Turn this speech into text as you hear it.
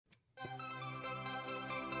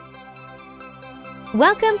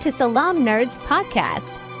Welcome to Salaam Nerds Podcast.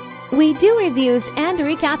 We do reviews and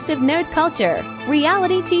recaps of nerd culture,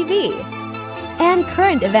 reality TV, and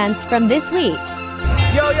current events from this week.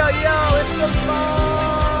 Yo, it's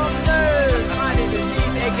Salaam Nerds. My name is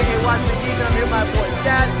Dean, a.k.a. Watch the Dean, and I'm here with my boy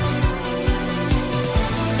Chad.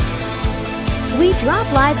 We drop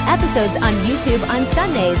live episodes on YouTube on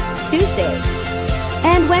Sundays, Tuesdays,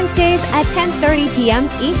 and Wednesdays at 10:30 p.m.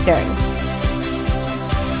 Eastern.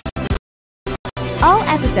 All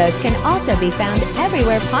episodes can also be found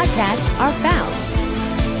everywhere podcasts are found.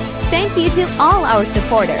 Thank you to all our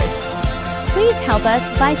supporters. Please help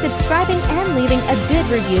us by subscribing and leaving a good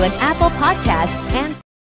review on Apple Podcasts and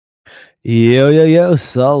Yo,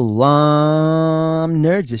 Salaam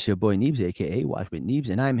Nerds. It's your boy Neebs, aka Watch with Neebs,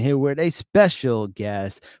 and I'm here with a special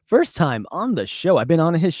guest. First time on the show. I've been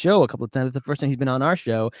on his show a couple of times. It's the first time he's been on our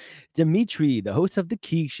show. Dimitri, the host of The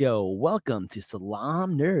Key Show. Welcome to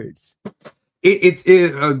Salaam Nerds.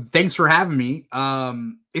 Thanks for having me.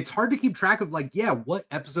 It's hard to keep track of what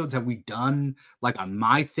episodes have we done on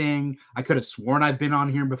my thing. I could have sworn I've been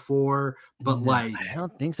on here before, but I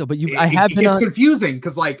don't think so. But it's confusing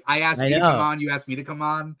because I asked you to come on, you asked me to come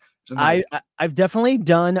on. I've definitely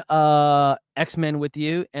done X-Men with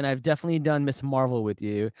you, and I've definitely done Miss Marvel with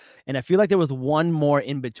you, and I feel like there was one more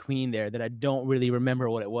in between there that I don't really remember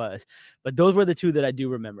what it was, but those were the two that I do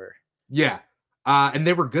remember. Yeah. And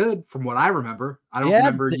they were good from what I remember. I don't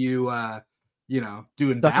remember you,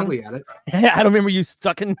 doing badly at it. I don't remember you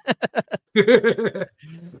sucking.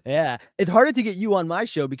 Yeah. It's harder to get you on my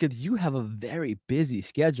show because you have a very busy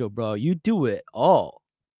schedule, bro. You do it all.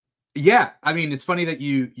 Yeah. I mean, it's funny that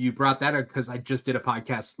you brought that up because I just did a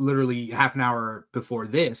podcast literally half an hour before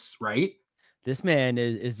this, right? This man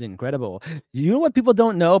is incredible. You know what people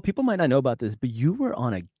don't know? People might not know about this, but you were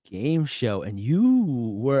on a game show and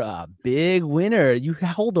you were a big winner. You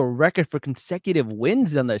hold a record for consecutive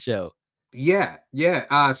wins on that show. Yeah.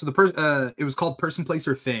 So it was called Person, Place,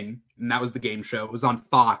 or Thing, and that was the game show. It was on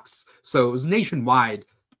Fox, so it was nationwide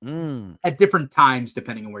at different times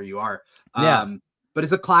depending on where you are. But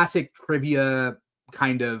it's a classic trivia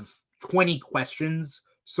kind of 20 questions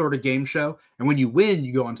sort of game show, and when you win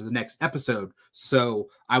you go on to the next episode. So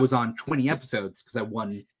I was on 20 episodes because I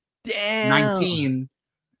won 19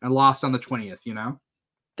 and lost on the 20th.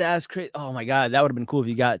 That's crazy. Oh my god, that would have been cool if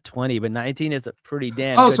you got 20, but 19 is a pretty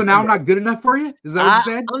damn good number. So now I'm not good enough for you? Is that what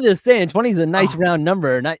you said? I'm just saying 20 is a nice round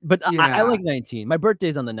number, but I like 19. My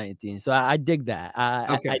birthday's on the 19th, so I dig that.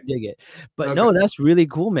 I dig it. But no, that's really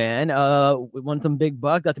cool, man. We won some big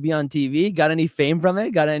bucks, got to be on TV. Got any fame from it?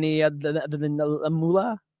 Got any other than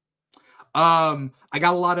moolah? I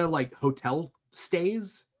got a lot of hotel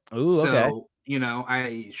stays. Ooh, okay.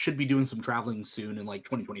 I should be doing some traveling soon in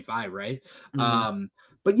 2025, right?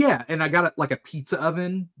 But yeah, and I got a pizza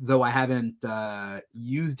oven, though I haven't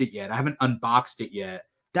used it yet. I haven't unboxed it yet.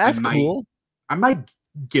 That's cool. I might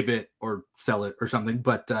give it or sell it or something,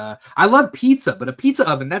 but I love pizza, but a pizza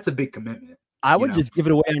oven, that's a big commitment. I would just give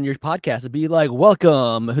it away on your podcast and be like,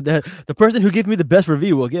 welcome. The person who gives me the best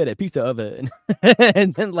review will get a pizza oven.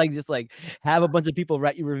 And then just have a bunch of people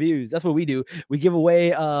write you reviews. That's what we do. We give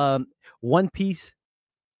away One Piece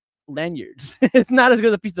lanyards. It's not as good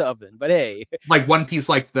as a pizza oven, but hey. One Piece,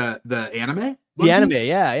 the anime? Anime,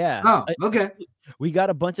 yeah. Oh, okay. We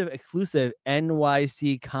got a bunch of exclusive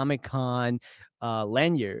NYC Comic-Con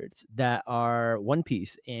lanyards that are One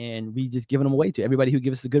Piece, and we just giving them away to everybody who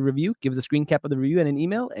gives us a good review. Give us a screen cap of the review and an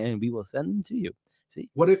email, and we will send them to you. See,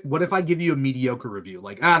 what if I give you a mediocre review?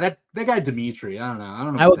 That guy Dimitri, I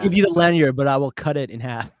don't know. I will give you the lanyard, but I will cut it in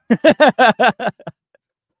half.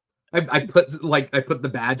 I put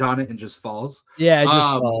the badge on it and just falls. Yeah, it just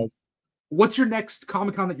falls. What's your next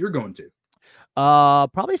Comic-Con that you're going to?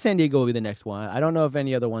 Probably San Diego will be the next one. I don't know if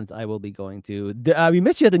any other ones I will be going to. We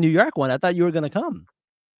missed you at the New York one. I thought you were gonna come.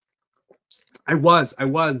 I was.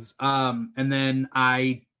 And then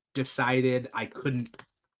I decided I couldn't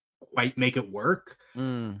quite make it work.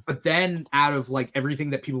 But then out of everything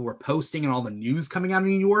that people were posting and all the news coming out of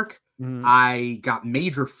New York, I got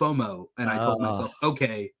major FOMO, and I told myself,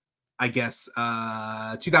 okay, I guess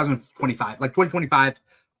 2025, 2025,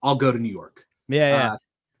 I'll go to New York. Yeah.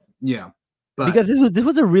 But because this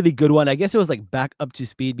was a really good one. I guess it was back up to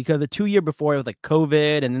speed because the 2 year before it was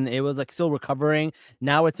COVID, and then it was still recovering.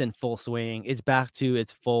 Now it's in full swing. It's back to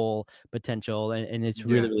its full potential, and it's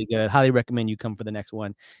really, really good. Highly recommend you come for the next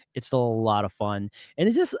one. It's still a lot of fun, and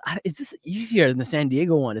it's just easier than the San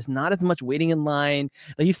Diego one. It's not as much waiting in line.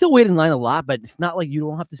 You still wait in line a lot, but it's not you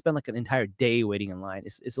don't have to spend an entire day waiting in line.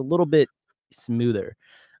 It's a little bit smoother.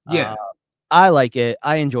 Yeah. I like it.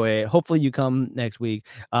 I enjoy it. Hopefully you come next week.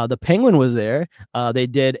 The Penguin was there. They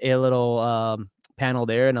did a little panel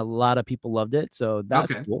there, and a lot of people loved it. So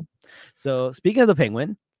that's Okay. cool. So speaking of the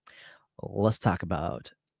Penguin, let's talk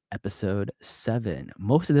about episode 7.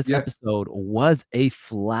 Most of this Yeah. episode was a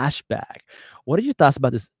flashback. What are your thoughts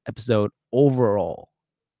about this episode overall?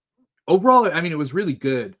 Overall, I mean, it was really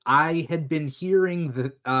good. I had been hearing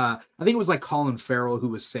that I think it was like Colin Farrell who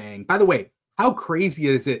was saying, by the way, how crazy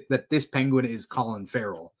is it that this penguin is Colin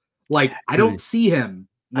Farrell? Like, I don't see him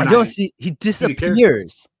when I don't see he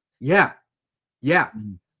disappears. Yeah. Yeah.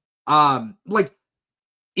 Like,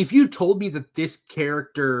 if you told me that this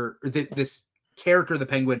character, this character, the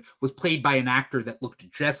penguin, was played by an actor that looked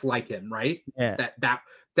just like him, right? Yeah.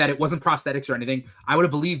 That it wasn't prosthetics or anything, I would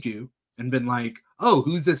have believed you and been like, oh,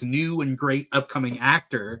 who's this new and great upcoming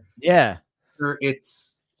actor? Yeah. Or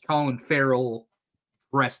it's Colin Farrell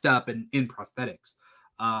dressed up and in prosthetics.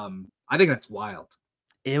 I think that's wild.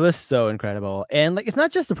 It was so incredible. And like, it's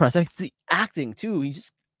not just the prosthetics, it's the acting too. He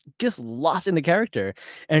just gets lost in the character.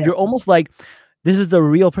 And you're almost like, this is the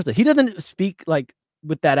real person. He doesn't speak like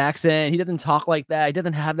with that accent. He doesn't talk like that. He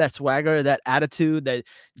doesn't have that swagger, that attitude, that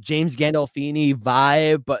James Gandolfini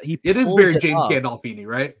vibe, but it is very James Gandolfini,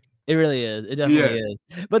 right? It really is. It definitely is.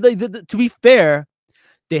 But to be fair,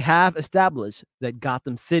 they have established that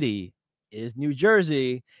Gotham City is New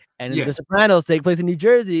Jersey, and The Sopranos take place in New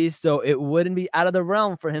Jersey, so it wouldn't be out of the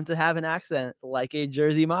realm for him to have an accent like a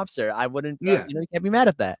Jersey mobster. I wouldn't, you can't be mad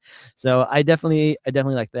at that. So I definitely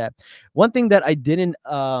like that. One thing that I didn't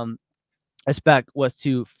expect was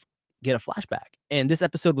to get a flashback, and this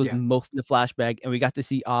episode was mostly the flashback, and we got to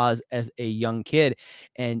see Oz as a young kid,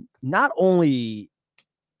 and not only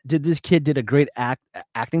did this kid did a great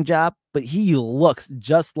acting job, but he looks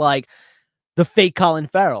just like the fake Colin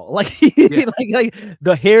Farrell. Like, like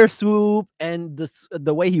the hair swoop and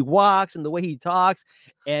the way he walks and the way he talks,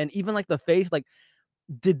 and even like the face. Like,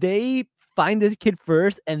 did they find this kid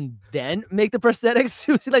first and then make the prosthetics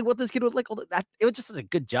to see like what this kid was like? It was just such a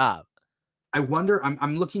good job. I wonder.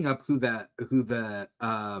 I'm looking up who the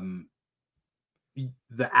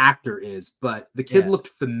actor is, but the kid looked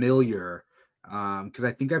familiar. Because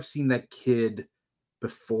I think I've seen that kid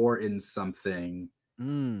before in something.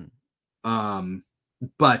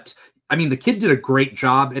 But I mean, the kid did a great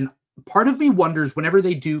job, and part of me wonders whenever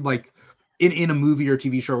they do like in a movie or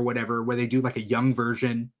TV show or whatever, where they do like a young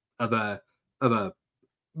version of a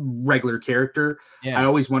regular character. I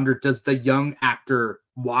always wonder, does the young actor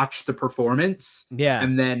watch the performance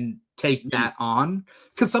and then take that on?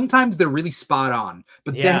 Because sometimes they're really spot on,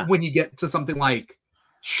 but then when you get to something like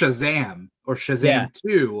Shazam or Shazam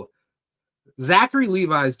 2, Zachary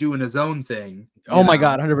Levi's doing his own thing. Oh my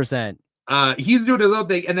God, 100%. He's doing his own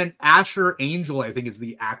thing. And then Asher Angel, I think, is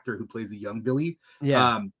the actor who plays the young Billy.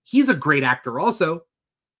 He's a great actor also.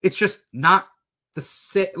 It's just not the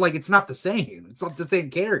same. Like, it's not the same. It's not the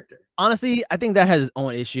same character. Honestly, I think that has his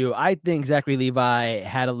own issue. I think Zachary Levi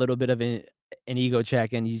had a little bit of an ego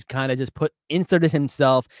check, and he's kind of just inserted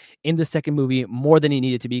himself in the second movie more than he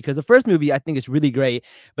needed to be, because the first movie I think is really great,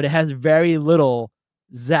 but it has very little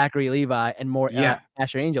Zachary Levi and more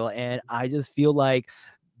Asher Angel, and I just feel like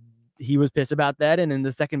he was pissed about that, and in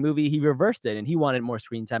the second movie he reversed it, and he wanted more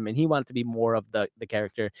screen time, and he wanted to be more of the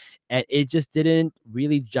character, and it just didn't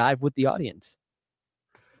really jive with the audience.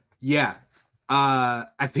 I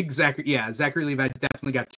think Zachary Levi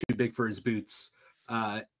definitely got too big for his boots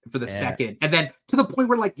for the second, and then to the point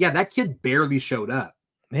where like that kid barely showed up.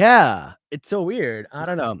 It's so weird. I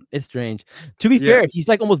don't know, it's strange. To be fair, he's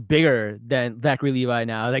like almost bigger than Zachary Levi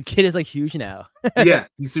now. That kid is like huge now.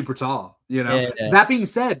 He's super tall, That being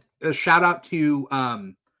said, a shout out to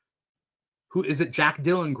who is it? Jack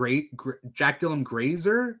Dylan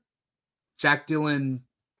Grazer,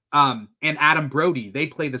 and Adam Brody. They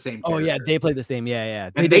play the same character. Oh yeah, they play the same.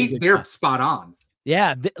 And they're spot on.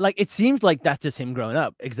 Like it seems like that's just him growing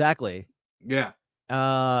up. Exactly.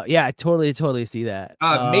 I totally see that.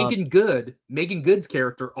 Megan Good's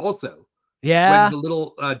character also. When the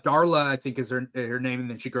little Darla, I think is her name, and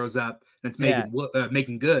then she grows up and it's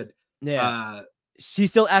Megan Good. She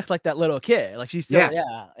still acts like that little kid. Like she's still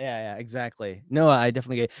exactly. No, I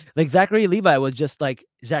definitely get it. Like Zachary Levi was just like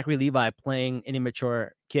Zachary Levi playing an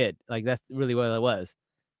immature kid. Like that's really what it was.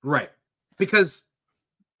 Right. Because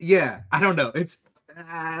I don't know. It's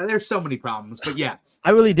there's so many problems, but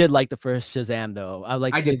I really did like the first Shazam though.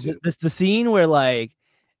 I did too. The scene where like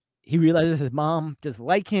he realizes his mom doesn't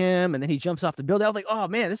like him, and then he jumps off the building. I was like, oh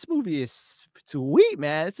man, this movie is sweet,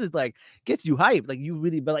 man. This is like gets you hyped. Like you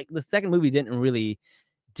really, but like the second movie didn't really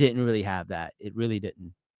have that. It really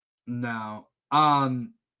didn't. No.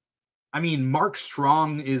 I mean, Mark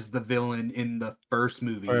Strong is the villain in the first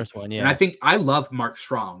movie. First one, And I think I love Mark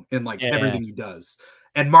Strong in like everything he does.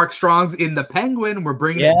 And Mark Strong's in the Penguin. We're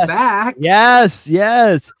bringing it back. Yes.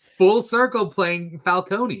 Full circle playing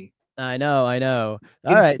Falcone. I know.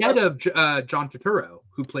 Instead of John Turturro,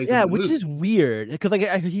 who plays in the which movie. is weird because like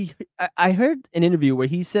I heard an interview where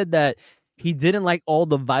he said that he didn't like all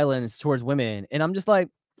the violence towards women, and I'm just like,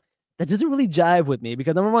 that doesn't really jive with me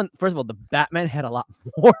because number one, first of all, the Batman had a lot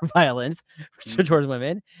more violence towards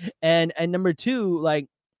women, and number two, like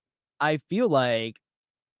I feel like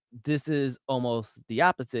this is almost the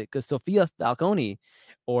opposite because Sophia Falcone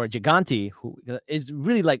or Gigante, who is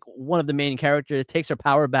really like one of the main characters, takes her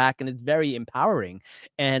power back and it's very empowering.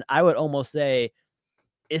 And I would almost say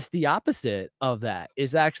it's the opposite of that.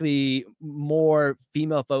 It's actually more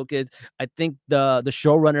female focused. I think the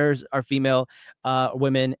showrunners are female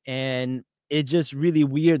women, and it's just really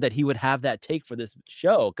weird that he would have that take for this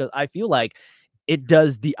show because I feel like it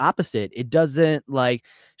does the opposite. It doesn't like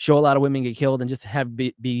show a lot of women get killed and just have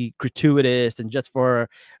be gratuitous and just for,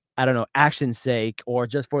 I don't know, action's sake or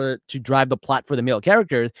just for to drive the plot for the male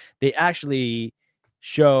characters. They actually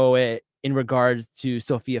show it in regards to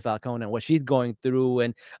Sophia Falcone and what she's going through,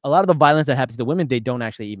 and a lot of the violence that happens to women they don't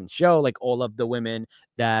actually even show, like all of the women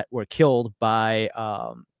that were killed by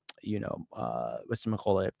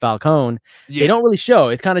whatchamacallit, Falcone. They don't really show.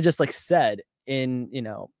 It's kind of just like said in,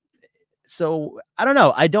 so I don't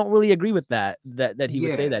know. I don't really agree with that he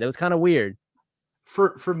would say that. It was kind of weird.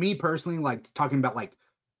 For me personally, like talking about like,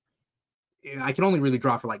 I can only really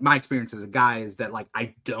draw for like my experience as a guy is that like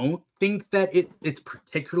I don't think that it's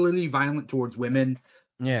particularly violent towards women.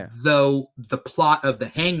 Yeah. Though the plot of The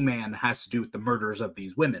Hangman has to do with the murders of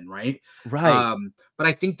these women, right? Right. But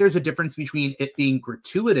I think there's a difference between it being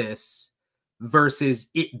gratuitous versus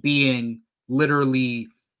it being literally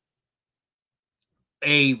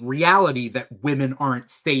a reality that women aren't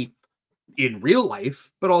safe in real life,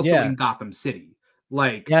 but also in Gotham City.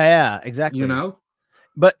 Like, yeah, exactly.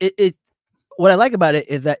 But it what I like about it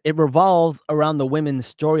is that it revolves around the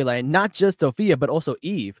women's storyline, not just Sophia, but also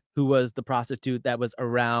Eve, who was the prostitute that was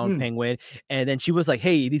around Penguin. And then she was like,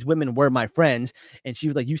 hey, these women were my friends. And she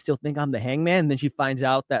was like, you still think I'm the Hangman? And then she finds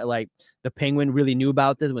out that like the Penguin really knew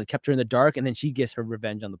about this and was kept her in the dark. And then she gets her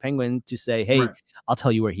revenge on the Penguin to say, hey, I'll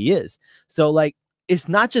tell you where he is. So like, it's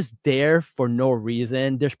not just there for no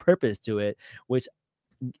reason. There's purpose to it, which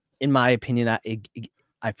in my opinion,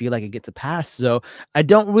 I feel like it gets a pass. So I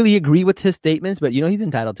don't really agree with his statements, but he's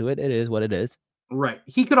entitled to it. It is what it is. Right.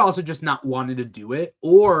 He could also just not wanted to do it,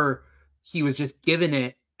 or he was just given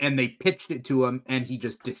it and they pitched it to him and he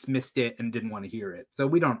just dismissed it and didn't want to hear it. So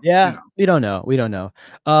we don't. We don't know.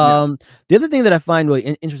 The other thing that I find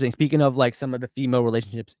really interesting, speaking of like some of the female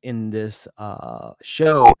relationships in this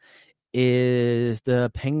show, is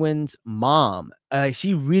the Penguin's mom.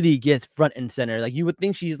 She really gets front and center. Like you would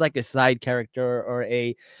think she's like a side character or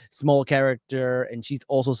a small character, and she's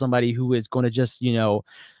also somebody who is going to just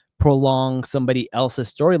prolong somebody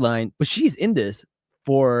else's storyline, but she's in this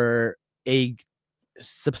for a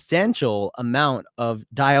substantial amount of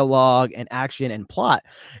dialogue and action and plot.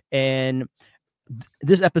 And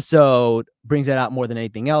this episode brings that out more than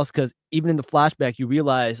anything else, because even in the flashback, you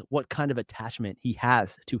realize what kind of attachment he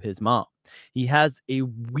has to his mom. He has a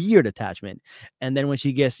weird attachment. And then when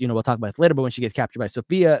she gets, we'll talk about it later, but when she gets captured by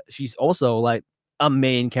Sophia, she's also like a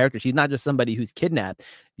main character. She's not just somebody who's kidnapped.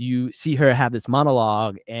 You see her have this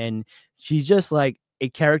monologue, and she's just like a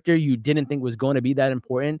character you didn't think was going to be that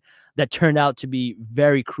important that turned out to be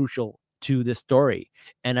very crucial to the story.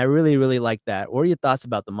 And I really, really like that. What are your thoughts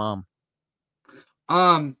about the mom?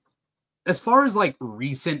 As far as like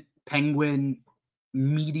recent Penguin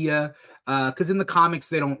media, because in the comics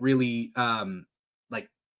they don't really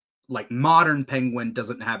like modern Penguin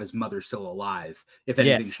doesn't have his mother still alive. If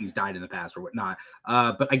anything, she's died in the past or whatnot.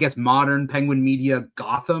 But I guess modern Penguin media,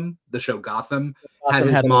 Gotham, the show Gotham had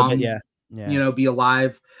his mom, be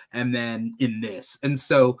alive, and then in this, and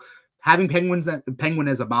so having Penguin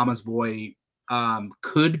as a mama's boy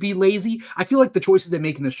could be lazy. I feel like the choices they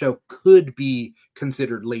make in the show could be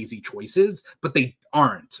considered lazy choices, but they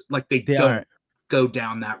aren't. Like they don't go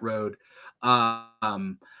down that road. But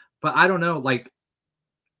I don't know. Like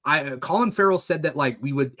Colin Farrell said that like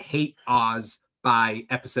we would hate Oz by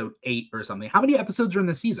episode 8 or something. How many episodes are in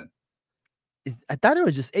the season? I thought it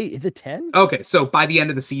was just 8. Is it 10? Okay, so by the end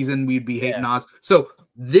of the season, we'd be hating Oz. So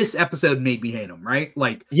this episode made me hate him, right?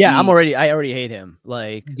 Like, I already hate him.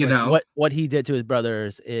 Like, what he did to his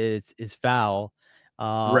brothers is foul.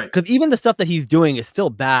 Right. Because even the stuff that he's doing is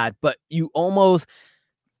still bad, but you almost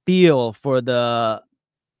feel for the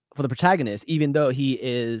protagonist, even though he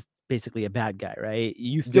is basically a bad guy, right?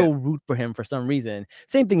 You still root for him for some reason.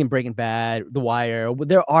 Same thing in Breaking Bad, The Wire.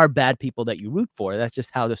 There are bad people that you root for. That's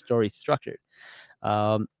just how the story's structured.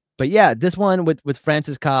 But yeah, this one with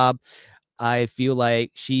Frances Cobb, I feel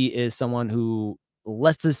like she is someone who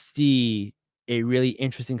lets us see a really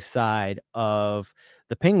interesting side of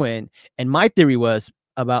the Penguin. And my theory was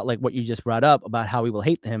about like what you just brought up about how we will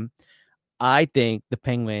hate him. I think the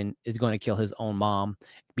Penguin is going to kill his own mom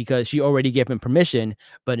because she already gave him permission,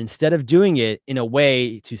 but instead of doing it in a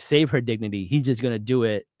way to save her dignity, he's just going to do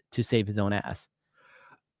it to save his own ass.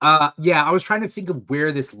 Yeah, I was trying to think of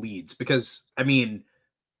where this leads because I mean,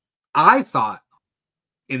 I thought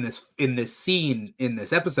in this scene in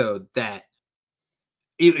this episode that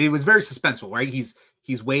it was very suspenseful, right?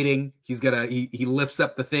 He's waiting, he lifts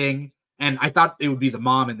up the thing, and I thought it would be the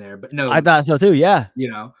mom in there, but no, I thought so too. Yeah, you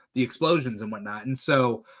know, the explosions and whatnot, and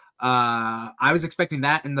so I was expecting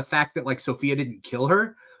that, and the fact that like Sophia didn't kill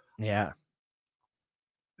her. Yeah,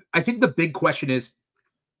 I think the big question is,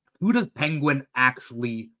 who does Penguin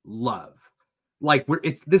actually love? Like,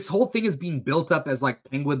 this whole thing is being built up as like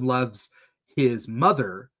Penguin loves his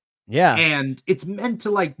mother. Yeah. And it's meant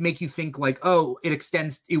to like make you think like, oh, it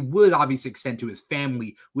would obviously extend to his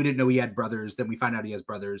family. We didn't know he had brothers. Then we find out he has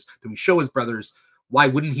brothers. Then we show his brothers. Why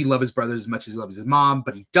wouldn't he love his brothers as much as he loves his mom?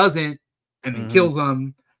 But he doesn't, and then kills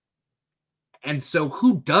them. And so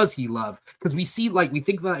who does he love? Because we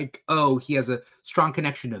think like, oh, he has a strong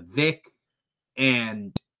connection to Vic,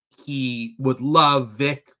 and he would love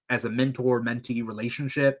Vic as a mentor-mentee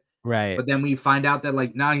relationship. Right. But then we find out that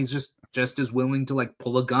like, nah, he's just as willing to like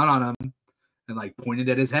pull a gun on him and like point it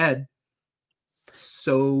at his head.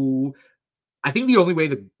 So I think the only way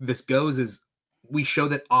that this goes is we show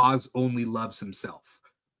that Oz only loves himself.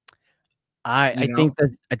 I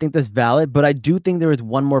think that's valid, but I do think there is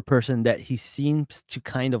one more person that he seems to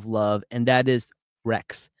kind of love, and that is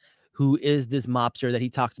Rex, who is this mobster that he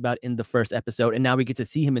talks about in the first episode, and now we get to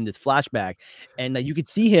see him in this flashback, and you could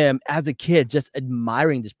see him as a kid just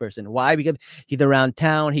admiring this person. Why? Because he's around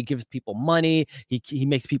town, he gives people money, he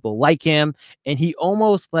makes people like him, and he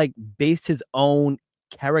almost like based his own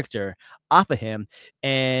character off of him.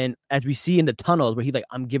 And as we see in the tunnels where he's like,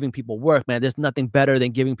 I'm giving people work, man, there's nothing better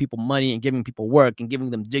than giving people money and giving people work and giving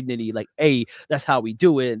them dignity. Like, hey, that's how we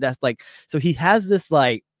do it. That's like, so he has this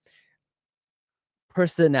like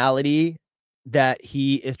personality that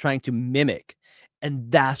he is trying to mimic,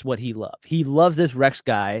 and that's what he loves. He loves this Rex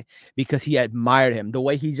guy because he admired him, the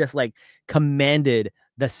way he just like commanded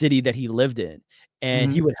the city that he lived in,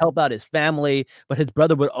 and he would help out his family, but his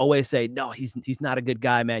brother would always say, no, he's not a good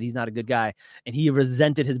guy, man, he's not a good guy, and he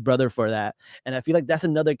resented his brother for that. And I feel like that's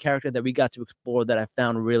another character that we got to explore that I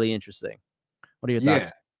found really interesting. What are your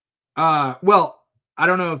thoughts? Well, I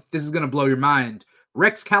don't know if this is gonna blow your mind.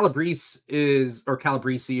 Rex Calabrese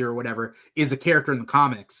or whatever is a character in the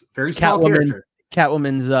comics. Very small character.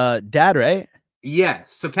 Catwoman's dad, right? Yeah.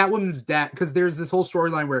 So Catwoman's dad, because there's this whole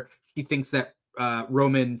storyline where she thinks that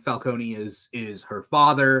Roman Falcone is her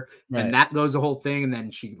father, right, and that goes the whole thing, and then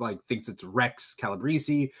she like thinks it's Rex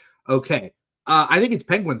Calabrese. Okay. I think it's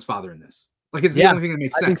Penguin's father in this. Like, it's the only thing that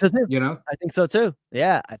makes sense. I think so too. You know? I think so too.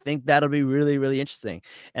 Yeah, I think that'll be really, really interesting.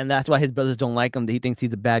 And that's why his brothers don't like him. He thinks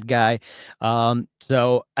he's a bad guy.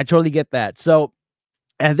 So I totally get that. So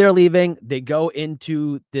as they're leaving, they go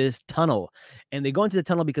into this tunnel. And they go into the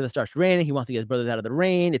tunnel because it starts raining. He wants to get his brothers out of the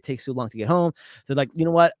rain. It takes too long to get home. So like, you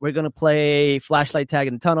know what? We're going to play flashlight tag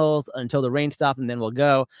in the tunnels until the rain stops, and then we'll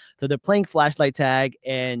go. So they're playing flashlight tag.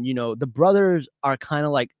 And, you know, the brothers are kind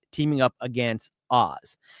of like teaming up against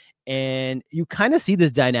Oz. And you kind of see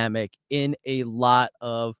this dynamic in a lot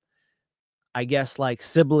of, I guess, like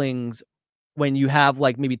siblings. When you have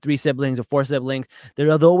like maybe 3 siblings or 4 siblings,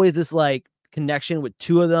 there's always this like connection with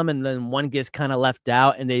 2 of them, and then one gets kind of left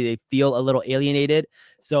out, and they feel a little alienated.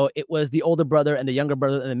 So it was the older brother and the younger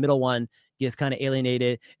brother, and the middle one gets kind of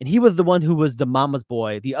alienated. And he was the one who was the mama's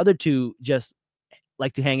boy. The other 2 just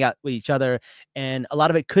like to hang out with each other, and a lot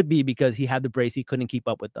of it could be because he had the brace, he couldn't keep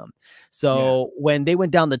up with them. So when they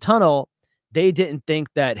went down the tunnel, they didn't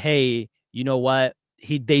think that, hey, you know what,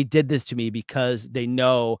 they did this to me because they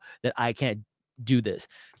know that I can't do this.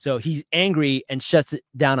 So he's angry and shuts it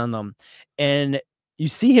down on them, and you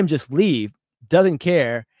see him just leave, doesn't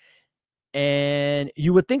care. And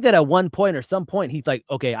you would think that at one point or some point he's like,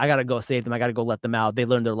 okay, I gotta go save them, I gotta go let them out, they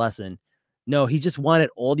learned their lesson. No, he just wanted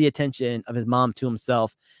all the attention of his mom to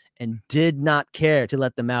himself and did not care to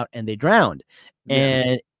let them out, and they drowned. Yeah.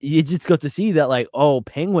 And you just got to see that, like, oh,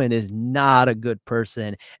 Penguin is not a good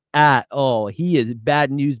person at all. He is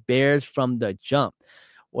bad news bears from the jump.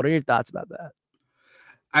 What are your thoughts about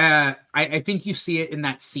that? I think you see it in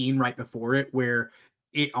that scene right before it, where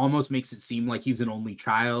it almost makes it seem like he's an only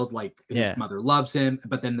child, like his mother loves him,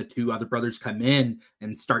 but then the 2 other brothers come in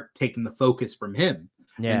and start taking the focus from him.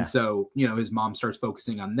 And so, you know, his mom starts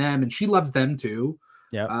focusing on them, and she loves them too.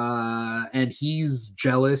 And he's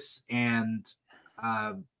jealous, and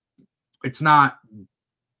it's not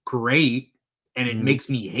great, and it makes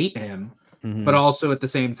me hate him. But also at the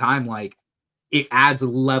same time, like, it adds a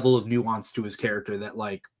level of nuance to his character that,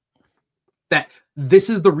 like, that this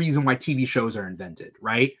is the reason why TV shows are invented,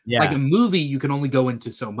 right? Like a movie, you can only go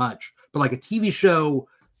into so much, but like a TV show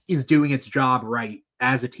is doing its job right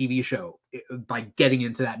as a TV show by getting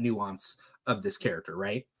into that nuance of this character,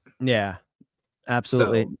 right? Yeah,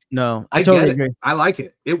 absolutely. So, no, I totally agree. I like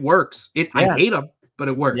it. It works. I hate him, but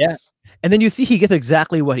it works. Yeah. And then you see he gets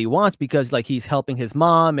exactly what he wants, because like he's helping his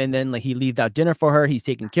mom, and then like he leaves out dinner for her, he's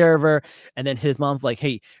taking care of her, and then his mom's like,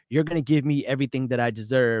 hey, you're gonna give me everything that I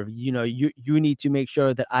deserve, you know, you need to make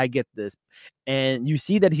sure that I get this. And you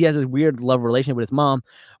see that he has a weird love relationship with his mom,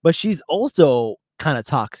 but she's also kind of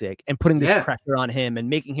toxic and putting this pressure on him and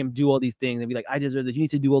making him do all these things and be like, I deserve that, you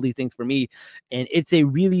need to do all these things for me. And it's a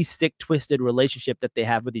really sick, twisted relationship that they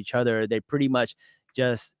have with each other. They pretty much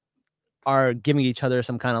just are giving each other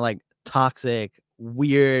some kind of like toxic,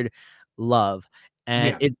 weird love.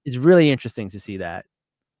 And it's really interesting to see that.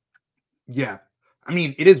 Yeah. I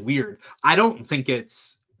mean, it is weird. I don't think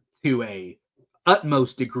it's to a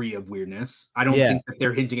utmost degree of weirdness. I don't think that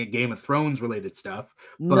they're hinting at Game of Thrones related stuff,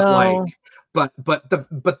 but but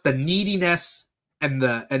the neediness and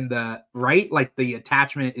the right, like the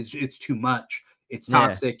attachment is, it's too much. It's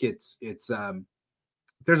toxic. It's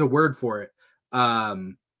there's a word for it.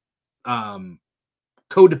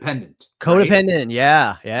 Codependent. Right?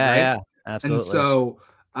 Yeah, absolutely. And so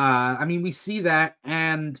I mean, we see that,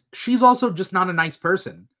 and she's also just not a nice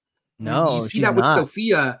person. No, you see that with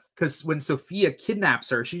Sophia, because when Sophia kidnaps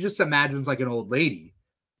her, she just imagines like an old lady.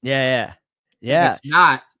 Yeah. And it's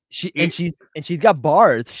not. She's got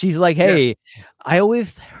bars. She's like, hey, I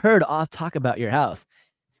always heard Oz talk about your house.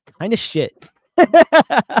 It's kind of shit.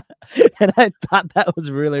 And I thought that was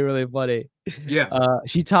really, really funny.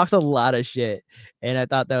 She talks a lot of shit, and I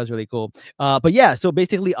thought that was really cool. But yeah, so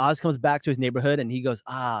basically Oz comes back to his neighborhood, and he goes,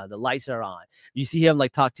 the lights are on. You see him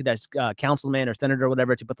like talk to that councilman or senator or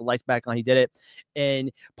whatever to put the lights back on. He did it.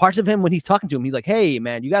 And parts of him, when he's talking to him, he's like, hey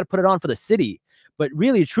man, you got to put it on for the city. But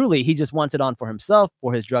really, truly, he just wants it on for himself,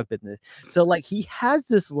 for his drug business. So like, he has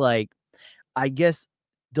this, like, I guess,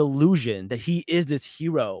 delusion that he is this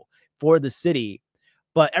hero for the city,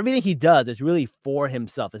 but everything he does is really for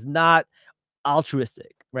himself. It's not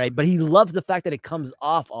altruistic, right? But he loves the fact that it comes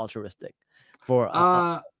off altruistic.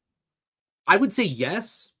 I would say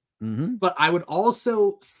yes, but I would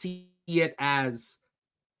also see it as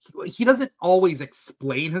he doesn't always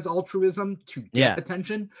explain his altruism to get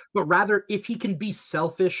attention, but rather if he can be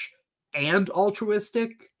selfish and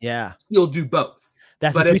altruistic, he'll do both.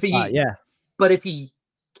 That's the sweet spot, But if he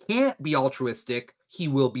can't be altruistic, he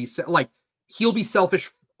will be he'll be selfish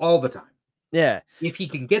all the time. If he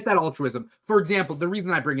can get that altruism. For example, the reason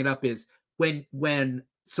I bring it up is when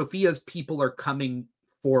Sophia's people are coming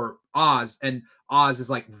for Oz, and Oz is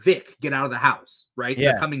like, Vic, get out of the house, right?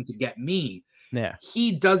 They're coming to get me.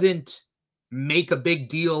 He doesn't make a big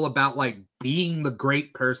deal about like being the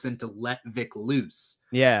great person to let Vic loose.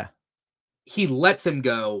 He lets him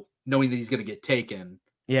go knowing that he's going to get taken.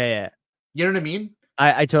 You know what I mean?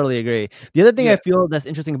 I totally agree. The other thing I feel that's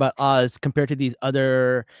interesting about Oz compared to these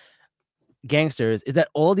other gangsters is that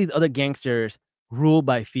all these other gangsters rule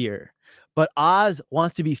by fear, but Oz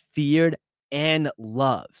wants to be feared and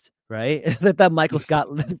loved, right? that Michael Scott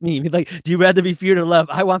meme. Like, do you rather be feared or loved?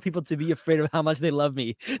 I want people to be afraid of how much they love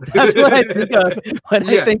me. That's what I think of when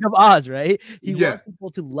I think of Oz, right? He wants people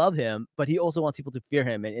to love him, but he also wants people to fear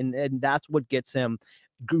him, and that's what gets him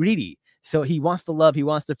greedy. So he wants the love, he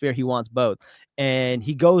wants the fear, he wants both. And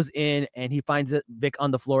he goes in and he finds Vic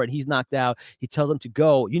on the floor and he's knocked out. He tells him to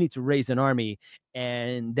go, you need to raise an army.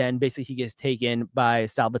 And then basically he gets taken by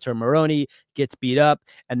Salvatore Maroni, gets beat up,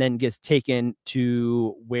 and then gets taken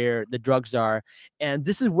to where the drugs are. And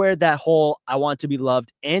this is where that whole I want to be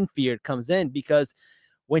loved and feared comes in, because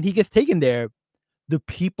when he gets taken there, the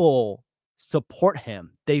people support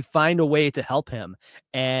him. They find a way to help him.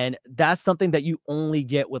 And that's something that you only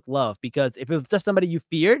get with love, because if it was just somebody you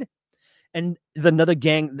feared and another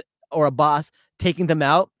gang or a boss taking them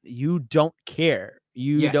out, you don't care.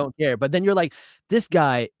 You don't care. But then you're like, this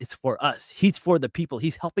guy is for us. He's for the people.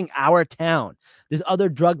 He's helping our town. This other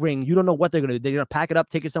drug ring, you don't know what they're going to do. They're going to pack it up,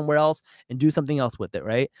 take it somewhere else, and do something else with it,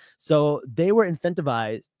 right? So they were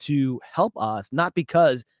incentivized to help Oz, not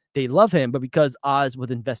because they love him, but because Oz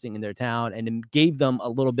was investing in their town, and it gave them a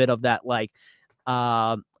little bit of that, like,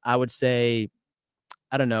 I would say,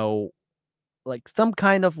 I don't know, like some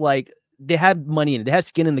kind of like they had money in it. They had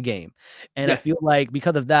skin in the game. And I feel like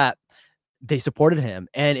because of that, they supported him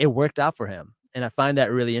and it worked out for him. And I find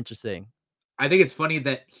that really interesting. I think it's funny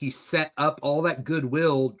that he set up all that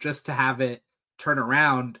goodwill just to have it turn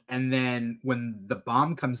around. And then when the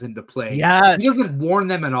bomb comes into play, he doesn't warn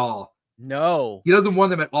them at all. No, he doesn't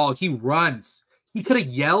warn them at all. He runs. He could have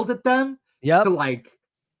yelled at them to like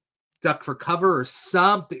duck for cover or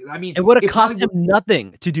something. I mean, it would have cost him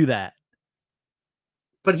nothing to do that.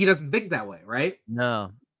 But he doesn't think that way, right?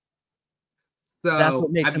 No. So that's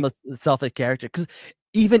what makes him a selfish character. Because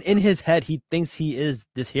even in his head, he thinks he is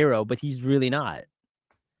this hero, but he's really not.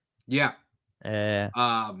 Yeah.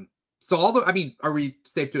 So are we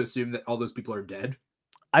safe to assume that all those people are dead?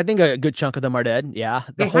 I think a good chunk of them are dead. Yeah.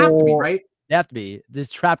 They have to be, right? They have to be.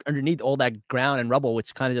 This trapped underneath all that ground and rubble,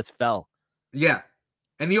 which kind of just fell. Yeah.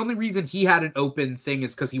 And the only reason he had an open thing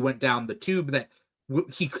is because he went down the tube that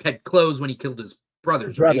he had closed when he killed his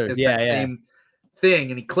brothers, right? Same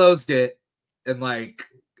thing, and he closed it, and like.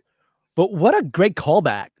 But what a great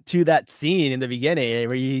callback to that scene in the beginning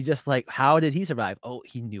where he just like, how did he survive? Oh,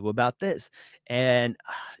 he knew about this, and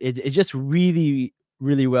it's just really,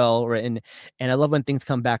 really well written. And I love when things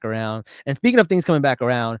come back around. And speaking of things coming back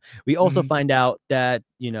around, we also find out that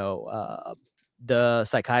the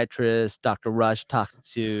psychiatrist, Dr. Rush, talks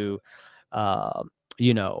to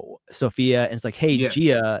Sophia, and it's like, hey,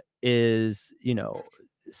 Gia is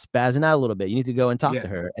spazzing out a little bit. You need to go and talk to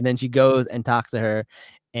her. And then she goes and talks to her.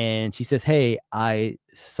 And she says, hey, I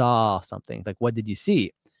saw something. Like, what did you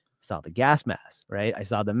see? I saw the gas mask, right? I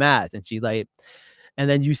saw the mask. And she like, and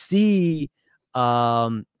then you see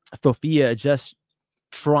Sophia just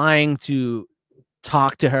trying to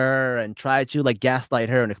talk to her and try to like gaslight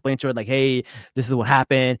her and explain to her like, hey, this is what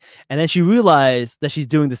happened. And then she realized that she's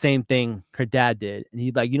doing the same thing her dad did. And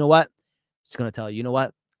he's like, you know what? Just gonna tell you, you know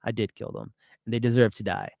what? I did kill them. And they deserve to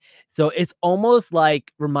die. So it's almost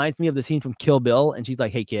like reminds me of the scene from Kill Bill. And she's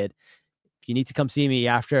like, hey, kid, if you need to come see me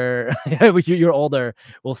after you're older,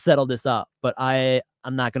 we'll settle this up. But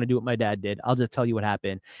I'm not going to do what my dad did. I'll just tell you what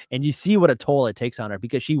happened. And you see what a toll it takes on her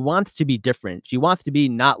because she wants to be different. She wants to be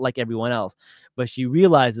not like everyone else. But she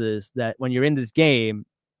realizes that when you're in this game,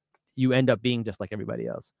 you end up being just like everybody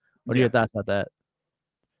else. What are your thoughts about that?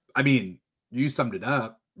 I mean, you summed it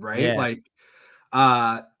up, right? Yeah. Like,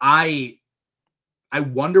 I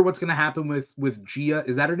wonder what's gonna happen with Gia.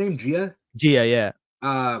 Is that her name, Gia? Gia, yeah.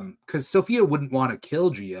 Because Sophia wouldn't want to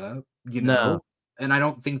kill Gia, No. And I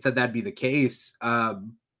don't think that that'd be the case.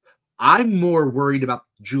 I'm more worried about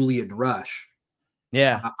Julian Rush.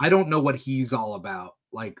 Yeah. I don't know what he's all about.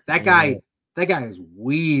 Like that guy is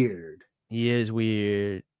weird. He is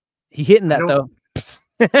weird. He hitting that though.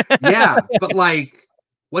 Yeah, but like,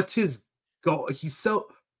 what's his goal?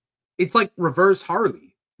 It's like reverse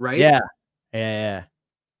Harley, right? Yeah.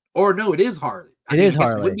 Or no, it is Harley. It is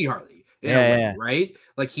Harley. It would be Harley. Way, right?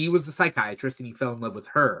 Like he was the psychiatrist and he fell in love with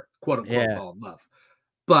her, quote unquote, fall in love.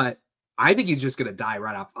 But I think he's just gonna die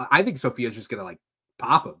right off. I think Sophia's just gonna like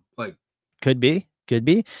pop him. Like could be.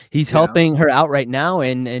 He's helping her out right now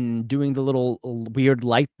and doing the little weird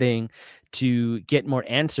light thing to get more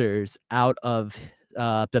answers out of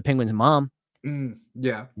the Penguin's mom.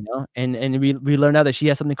 Yeah. And we learn now that she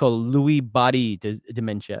has something called Lewy body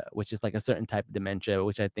dementia, which is like a certain type of dementia,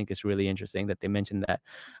 which I think is really interesting that they mentioned that.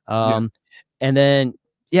 And then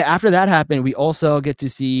after that happened, we also get to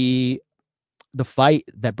see the fight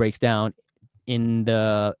that breaks down in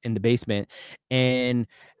the basement. And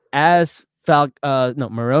as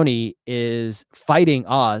Maroni is fighting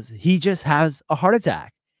Oz, he just has a heart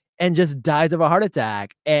attack and just dies of a heart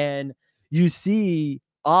attack. And you see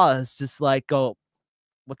Oz just like go,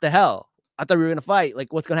 what the hell? I thought we were gonna fight.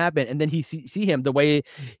 Like, what's gonna happen? And then he see him the way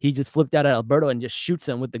he just flipped out at Alberto and just shoots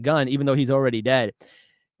him with the gun, even though he's already dead.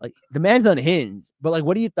 Like the man's unhinged. But like,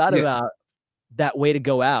 what do you thought about that way to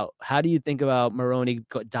go out? How do you think about Maroni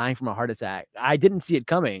dying from a heart attack? I didn't see it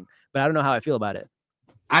coming, but I don't know how I feel about it.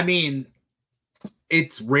 I mean,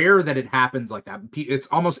 it's rare that it happens like that. It's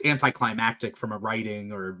almost anticlimactic from a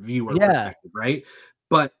writing or viewer perspective, right?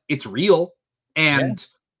 But it's real. And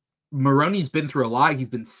Maroni's been through a lot. He's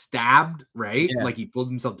been stabbed, right? Like he pulled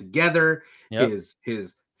himself together. His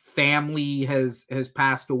family has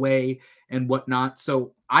passed away and whatnot.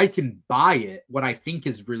 So I can buy it. What I think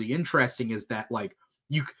is really interesting is that like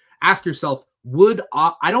you ask yourself,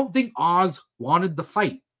 I don't think Oz wanted the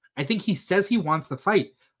fight. I think he says he wants the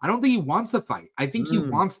fight. I don't think he wants the fight. I think he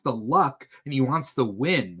wants the luck and he wants the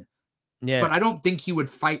win. But I don't think he would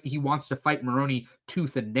fight. He wants to fight Maroni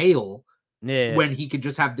tooth and nail. When he could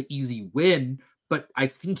just have the easy win. But I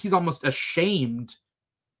think he's almost ashamed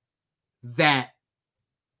that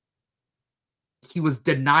he was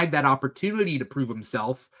denied that opportunity to prove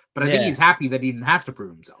himself. But I think he's happy that he didn't have to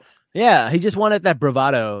prove himself. Yeah, he just wanted that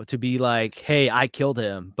bravado to be like, "Hey, I killed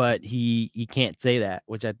him," but he can't say that,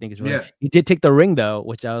 which I think is really. He did take the ring though,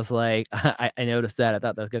 which I was like, I noticed that. I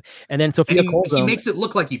thought that was good. And then Sophia calls him. He makes it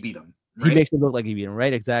look like he beat him. Right? He makes it look like he beat him,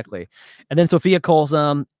 right? Exactly. And then Sophia calls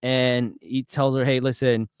him and he tells her, "Hey,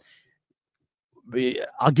 listen,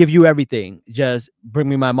 I'll give you everything. Just bring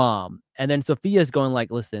me my mom." And then Sophia's going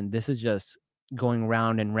like, "Listen, this is just going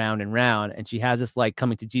round and round and round." And she has this like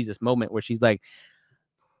coming to Jesus moment where she's like,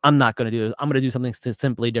 "I'm not going to do this. I'm going to do something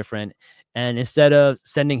simply different." And instead of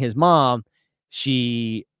sending his mom,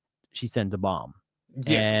 she sends a bomb.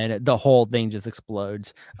 And the whole thing just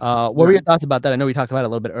explodes. What were your thoughts about that? I know we talked about it a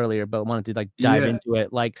little bit earlier, but I wanted to like dive into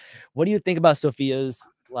it. Like, what do you think about Sophia's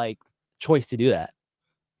like choice to do that?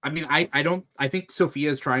 I mean, I think Sophia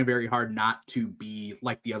is trying very hard not to be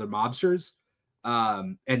like the other mobsters,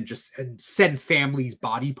 and send families'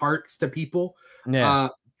 body parts to people. Yeah.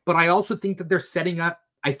 But I also think that they're setting up.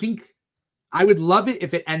 I think I would love it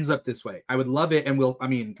if it ends up this way. I would love it, and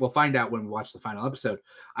we'll find out when we watch the final episode.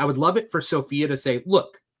 I would love it for Sophia to say,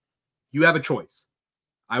 "Look, you have a choice.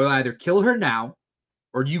 I will either kill her now,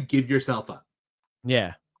 or you give yourself up."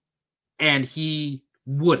 Yeah. And he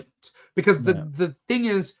wouldn't, because the thing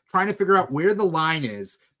is trying to figure out where the line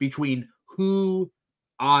is between who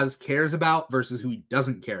Oz cares about versus who he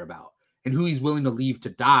doesn't care about, and who he's willing to leave to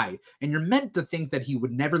die. And you're meant to think that he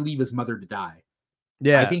would never leave his mother to die.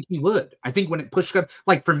 Yeah, I think he would. I think when it pushed up,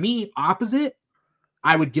 like for me, opposite,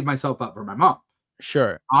 I would give myself up for my mom.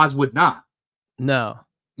 Sure. Oz would not. No.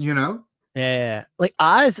 You know? Yeah. Like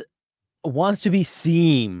Oz wants to be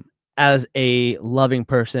seen as a loving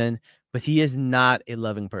person, but he is not a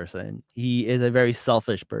loving person. He is a very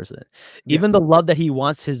selfish person. Yeah. Even the love that he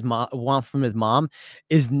wants from his mom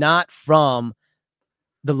is not from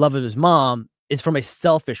the love of his mom. It's from a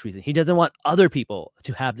selfish reason. He doesn't want other people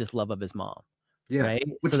to have this love of his mom. Yeah. Right?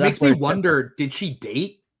 Which makes me wonder, did she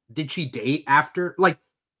date? Did she date after? Like,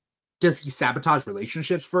 does he sabotage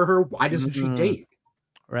relationships for her? Why doesn't she date?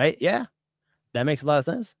 Right? Yeah. That makes a lot of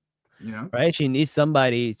sense. You know? Right? She needs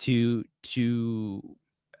somebody to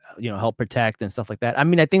help protect and stuff like that. I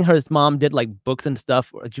mean, I think her mom did like books and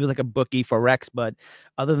stuff. She was like a bookie for Rex, but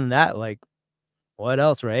other than that, like, what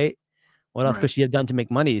else, right? What else could she have done to make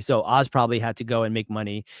money? So Oz probably had to go and make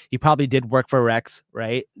money. He probably did work for Rex,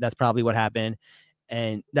 right? That's probably what happened.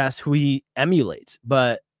 And that's who he emulates.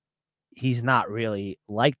 But he's not really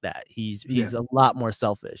like that. He's a lot more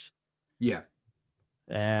selfish. Yeah.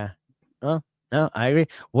 Yeah. Oh, no, I agree.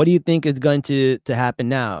 What do you think is going to happen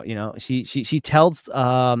now? You know, she tells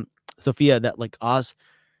Sophia that like Oz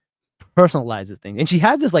personalizes things, and she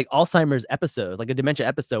has this like Alzheimer's episode, like a dementia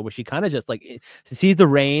episode, where she kind of just like sees the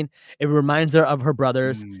rain. It reminds her of her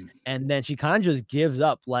brothers, and then she kind of just gives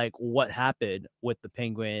up like what happened with the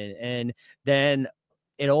penguin, and then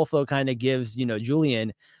it also kind of gives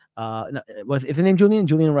Julian, was the name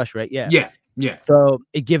Julian Rush, right? Yeah. So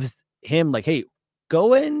it gives him like, hey,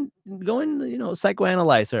 go and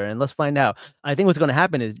psychoanalyze her and let's find out. I think what's going to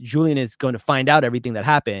happen is Julian is going to find out everything that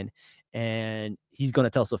happened, and he's going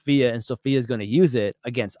to tell Sophia, and Sophia is going to use it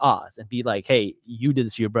against Oz and be like, hey, you did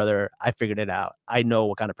this to your brother. I figured it out. I know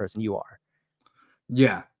what kind of person you are.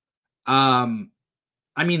 Yeah.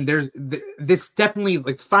 I mean, this definitely,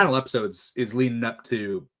 like, the final episodes is leading up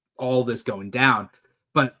to all this going down,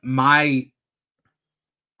 but I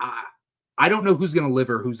don't know who's going to live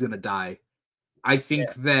or who's going to die. I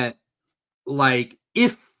think that, like,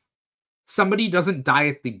 if somebody doesn't die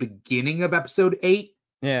at the beginning of episode 8,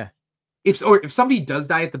 if somebody does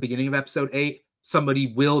die at the beginning of episode 8,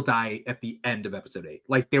 somebody will die at the end of episode 8.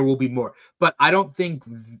 Like, there will be more. But I don't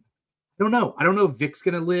know. I don't know if Vic's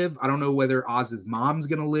going to live. I don't know whether Oz's mom's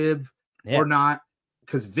going to live or not.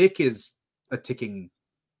 Because Vic is a ticking,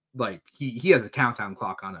 like, he has a countdown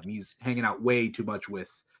clock on him. He's hanging out way too much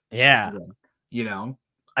with, you know.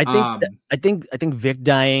 I think Vic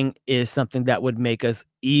dying is something that would make us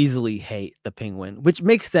easily hate the Penguin, which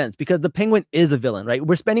makes sense because the Penguin is a villain, right?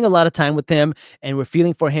 We're spending a lot of time with him and we're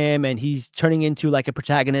feeling for him, and he's turning into like a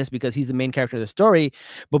protagonist because he's the main character of the story.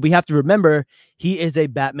 But we have to remember he is a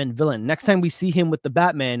Batman villain. Next time we see him with the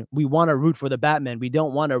Batman, we want to root for the Batman. We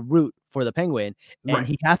don't want to root for the Penguin, and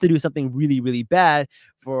he has to do something really, really bad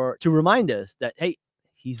to remind us that, hey,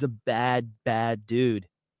 he's a bad dude.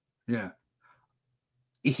 Yeah.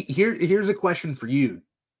 Here's a question for you.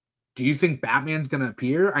 Do you think Batman's going to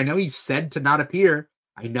appear? I know he said to not appear.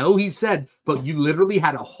 But you literally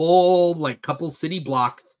had a whole like couple city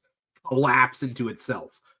blocks collapse into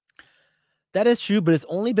itself. That is true, but it's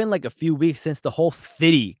only been like a few weeks since the whole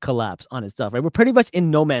city collapsed on itself, right? We're pretty much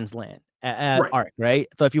in no man's land. arc, right?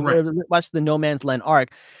 So if you watch the No Man's Land arc,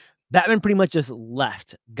 Batman pretty much just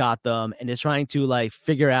left Gotham and is trying to like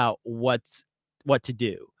figure out what to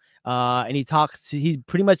do. And he's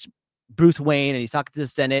pretty much Bruce Wayne, and he's talking to the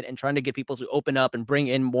Senate and trying to get people to open up and bring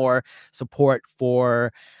in more support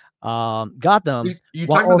for Gotham. You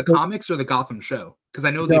talking about the comics or the Gotham show? Because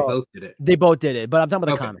I know they both did it. They both did it, but I'm talking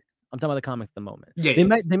about the comic. I'm talking about the comic at the moment. Yeah,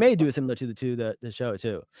 they may do it similar to the show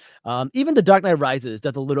too. Even the Dark Knight Rises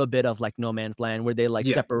does a little bit of like No Man's Land where they like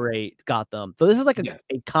separate Gotham. So this is like a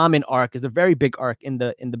common arc. It's a very big arc in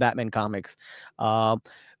the Batman comics.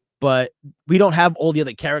 But we don't have all the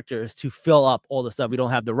other characters to fill up all the stuff. We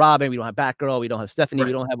don't have the Robin, we don't have Batgirl, we don't have Stephanie,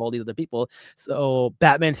 we don't have all these other people. So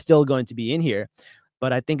Batman's still going to be in here.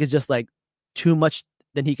 But I think it's just like too much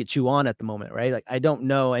than he could chew on at the moment, right? Like I don't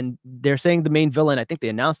know. And they're saying the main villain, I think they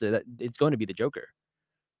announced it, that it's going to be the Joker.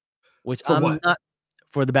 Which I'm not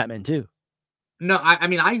for the Batman too. No, I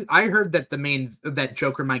mean I heard that that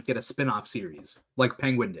Joker might get a spin-off series like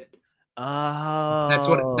Penguin did. Oh,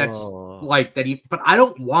 that's like that. But I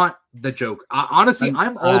don't want the Joker. Honestly,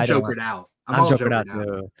 I'm all Jokered out. I'm all Jokered out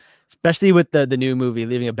too. Especially with the new movie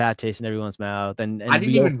leaving a bad taste in everyone's mouth. And I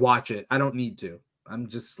didn't even watch it. I don't need to. I'm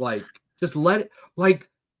just like, just let it,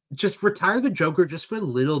 just retire the Joker just for a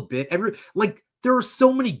little bit. There are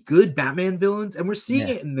so many good Batman villains, and we're seeing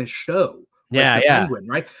it in this show. Like Penguin,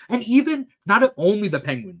 right? And even not only the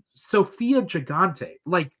Penguin, Sophia Gigante,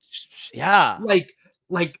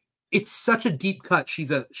 it's such a deep cut.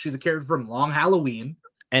 She's a character from Long Halloween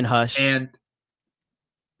and Hush. And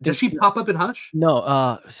does she pop up in Hush?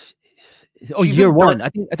 No. Year one. I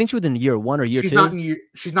think she was in year 1 or year 2.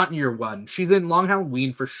 She's not in year 1. She's in Long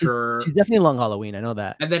Halloween for sure. She's definitely in Long Halloween. I know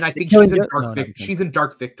that. And then I think she's in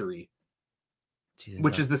Dark Victory,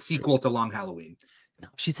 which is the sequel to Long Halloween. No,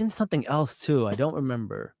 she's in something else too. I don't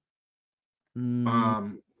remember.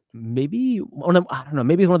 Maybe I don't know.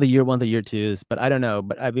 Maybe it's one of the year 1s or year 2s, but I don't know.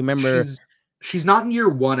 But I remember she's not in year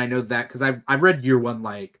 1. I know that because I've read year 1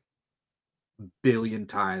 like a billion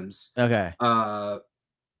times. Okay.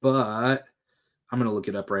 But I'm gonna look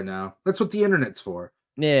it up right now. That's what the internet's for.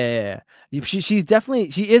 Yeah. She's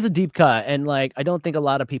definitely is a deep cut, and like I don't think a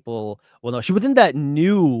lot of people will know. She was in that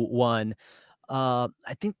new one. I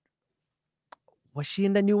think. Was she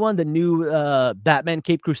in the new one? The new Batman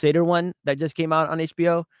Cape Crusader one that just came out on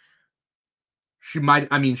HBO? She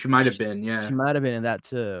might have been, yeah. She might have been in that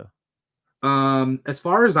too. As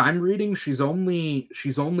far as I'm reading, she's only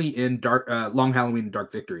in Long Halloween and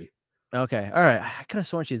Dark Victory. Okay. All right. I could have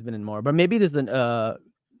sworn she's been in more, but maybe there's an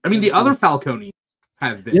the other Falcones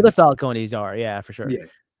have been. The other Falcones are, yeah, for sure.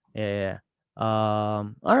 Yeah.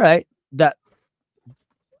 All right.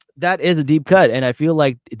 That is a deep cut, and I feel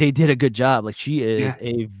like they did a good job. Like she is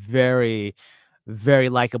a very, very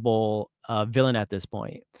likable villain at this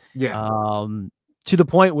point. Yeah. To the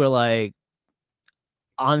point where, like,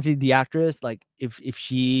 honestly, the actress, like, if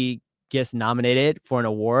she gets nominated for an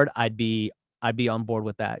award, I'd be on board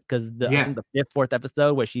with that because I think the 5th, 4th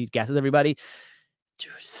episode where she gasses everybody,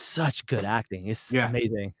 dude, such good acting. It's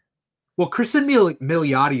amazing. Well, Kristen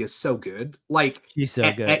Milioti is so good. Like she's so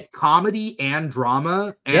good at comedy and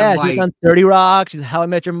drama. And she's on 30 Rock. She's How I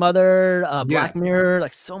Met Your Mother, Black Mirror,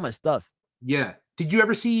 like so much stuff. Yeah. Did you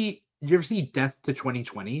ever see Death to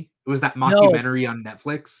 2020? It was that mockumentary on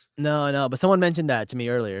Netflix. No, but someone mentioned that to me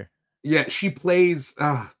earlier. Yeah, she plays.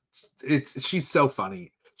 She's so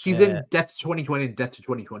funny. She's in Death to 2020 and Death to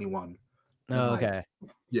 2021. Oh, okay.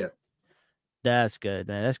 Yeah. That's good,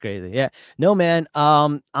 man. That's crazy. Yeah. No, man.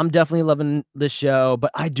 I'm definitely loving this show,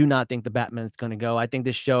 but I do not think the Batman's gonna go. I think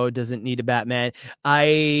this show doesn't need a Batman.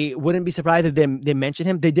 I wouldn't be surprised if they mention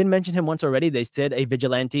him. They did mention him once already. They said a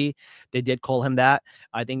vigilante. They did call him that.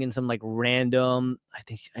 I think in some like random,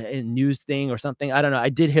 news thing or something. I don't know. I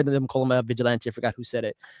did hear them call him a vigilante. I forgot who said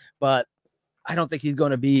it, but I don't think he's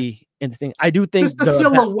going to be in this thing. I do think just the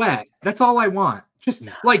silhouette. That's all I want. Just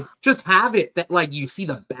have it that like you see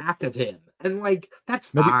the back of him. And like that's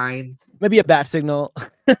fine. Maybe a bat signal.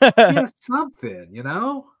 Something, you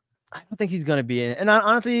know. I don't think he's gonna be in it. And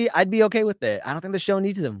honestly, I'd be okay with it. I don't think the show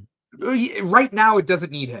needs him. Right now, it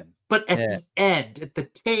doesn't need him. But at the end, at the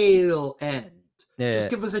tail end, just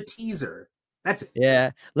give us a teaser. That's it.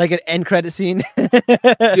 Yeah, like an end credit scene.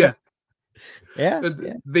 Yeah.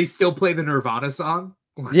 They still play the Nirvana song.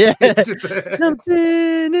 Yeah, it's just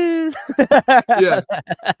something in. Yeah,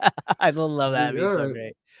 I love that. It's so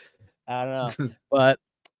great. I don't know, but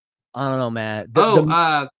I don't know, man.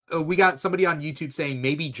 We got somebody on YouTube saying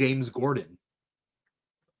maybe James Gordon.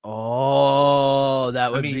 Oh,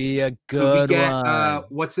 that would be a good one.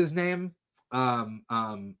 What's his name? Why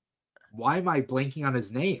am I blanking on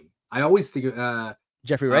his name? I always think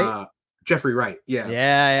Jeffrey Wright. Jeffrey Wright. Yeah.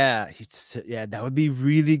 Yeah. That would be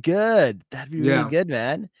really good. That'd be really good,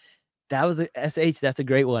 man. That was a SH. That's a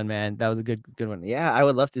great one, man. That was a good one. Yeah, I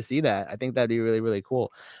would love to see that. I think that'd be really, really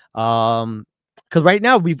cool. Because right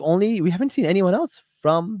now we haven't seen anyone else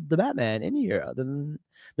from the Batman in here other than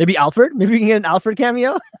maybe Alfred. Maybe we can get an Alfred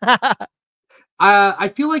cameo.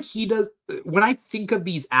 I feel like he does. When I think of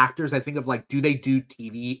these actors, I think of like, do they do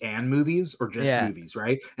TV and movies or just movies,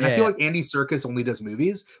 right? And I feel like Andy Serkis only does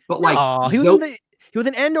movies, but like he was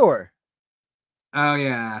in Andor. Oh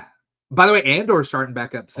yeah. By the way, Andor's starting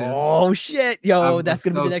back up soon. Oh shit, yo, that's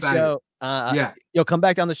gonna be the next show. Yo, come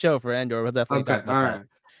back on the show for Andor. We'll definitely talk about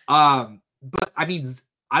that. But I mean,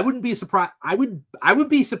 I wouldn't be surprised. I would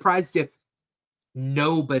be surprised if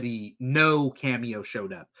no cameo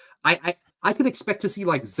showed up. I could expect to see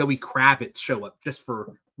like Zoe Kravitz show up just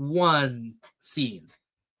for one scene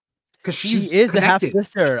because she is the half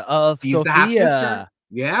sister of Sophia. The half sister.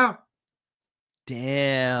 Yeah.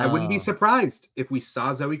 Damn. I wouldn't be surprised if we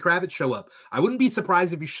saw Zoe Kravitz show up. I wouldn't be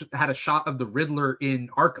surprised if we had a shot of the Riddler in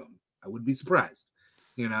Arkham. I wouldn't be surprised.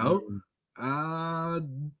 You know,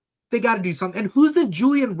 they got to do something. And who's the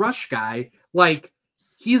Julian Rush guy? Like,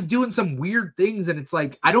 he's doing some weird things, and it's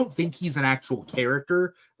like, I don't think he's an actual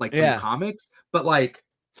character, like from the comics, but like,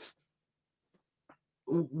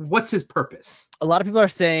 what's his purpose? A lot of people are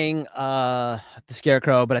saying the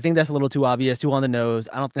Scarecrow, but I think that's a little too obvious, too on the nose.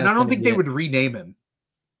 I don't think they would rename him.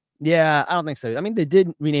 Yeah, I don't think so. I mean, they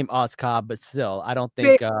did rename Oz Cobb, but still, I don't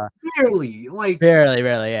think barely.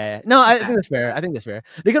 Yeah. No, I think that's fair.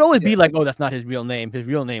 They could always be like, oh, that's not his real name. His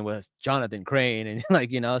real name was Jonathan Crane, and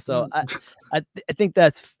like, you know. So I think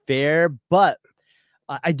that's fair, but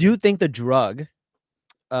I do think the drug,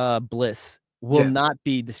 Bliss, will not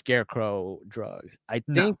be the Scarecrow drug. I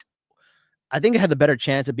think it had the better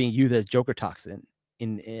chance of being used as Joker toxin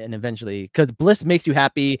and eventually, because Bliss makes you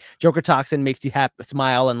happy, Joker toxin makes you happy,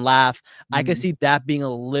 smile and laugh. I can see that being a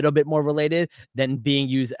little bit more related than being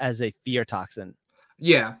used as a fear toxin.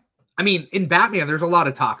 Yeah, I mean, in Batman, there's a lot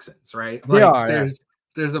of toxins, right? Like,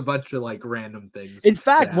 there's a bunch of like random things. In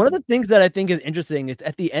fact, one of the things that I think is interesting is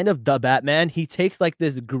at the end of The Batman, he takes like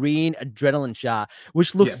this green adrenaline shot,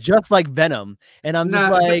 which looks just like Venom. And I'm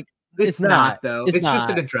just like, it's not though. It's just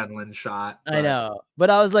an adrenaline shot. But... I know. But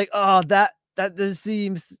I was like, oh, that just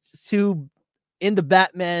seems too in the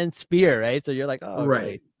Batman sphere, right? So you're like, oh, right.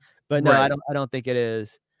 Really? But no, I don't think it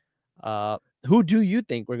is. Who do you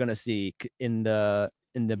think we're gonna see in the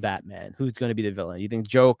Batman? Who's going to be the villain? You think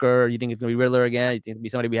Joker? You think it's going to be Riddler again? You think it'll be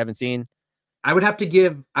somebody we haven't seen? I would have to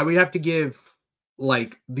give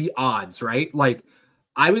like the odds, right? Like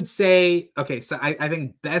I would say, okay, so I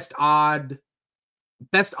think best odds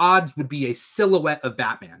would be a silhouette of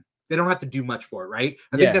Batman. They don't have to do much for it, right?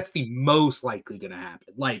 I think that's the most likely going to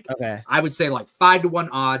happen. Like, I would say like 5-1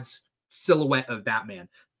 odds, silhouette of Batman.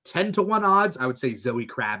 10-1 odds, I would say Zoe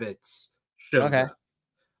Kravitz shows up.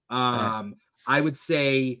 I would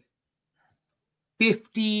say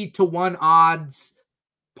 50-1 odds,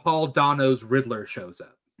 Paul Dano's Riddler shows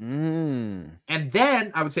up. And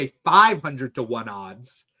then I would say 500-1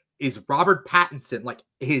 odds is Robert Pattinson, like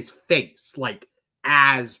his face, like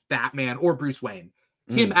as Batman or Bruce Wayne.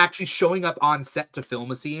 Him actually showing up on set to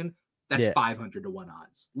film a scene, that's 500-1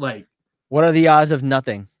 odds. Like, what are the odds of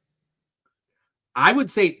nothing? I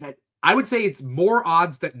would say it's more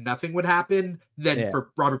odds that nothing would happen than for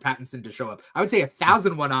Robert Pattinson to show up. I would say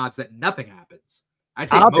 1,001 odds that nothing happens. I'd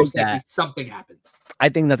say most likely something happens. I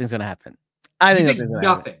think nothing's going to happen. I think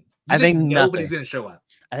nothing. I think nobody's going to show up.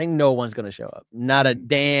 I think no one's going to show up. Not a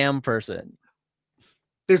damn person.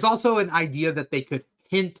 There's also an idea that they could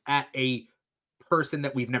hint at a person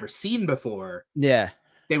that we've never seen before. Yeah.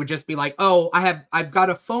 They would just be like, "Oh, I've got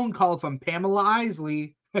a phone call from Pamela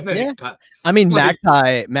Isley." And then it cuts. I mean, like,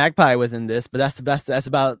 Magpie was in this, but that's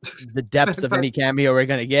about the depths of any cameo we're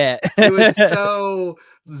gonna get. It was so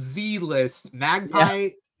Z-list. Magpie,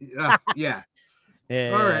 yeah.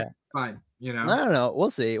 All right, fine. You know, I don't know.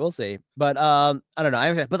 We'll see. But I don't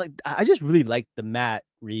know. But like, I just really like the Matt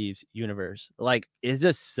Reeves universe. Like, it's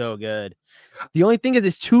just so good. The only thing is,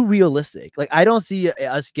 it's too realistic. Like, I don't see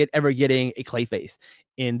us ever getting a Clayface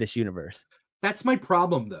in this universe. That's my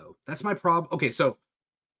problem, though. That's my problem. Okay, so.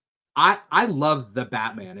 I love the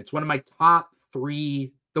Batman. It's one of my top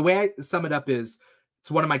 3. The way I sum it up is it's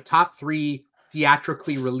one of my top 3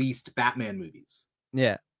 theatrically released Batman movies.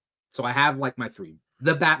 Yeah. So I have like my 3.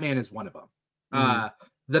 The Batman is one of them.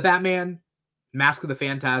 The Batman, Mask of the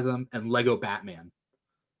Phantasm, and Lego Batman.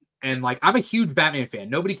 And like, I'm a huge Batman fan.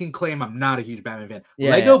 Nobody can claim I'm not a huge Batman fan.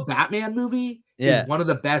 Lego Batman movie is one of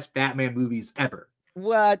the best Batman movies ever.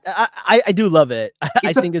 What? I do love it.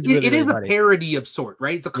 I think it's really, it is really a funny. parody of sort,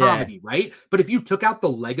 right? It's a comedy, right? But if you took out the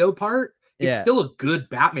Lego part, it's still a good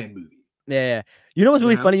Batman movie. Yeah. You know what's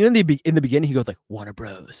really funny? In the beginning, he goes like Warner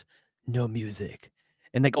Bros, no music,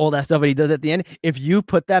 and like all that stuff that he does at the end. If you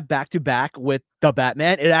put that back to back with the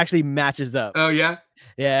Batman, it actually matches up. Oh yeah,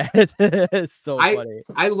 yeah. It's so funny.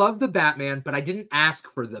 I love the Batman, but I didn't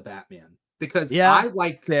ask for the Batman because I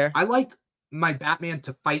like my Batman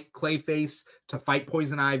to fight Clayface, to fight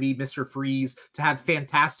Poison Ivy, Mr. Freeze, to have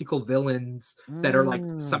fantastical villains that are like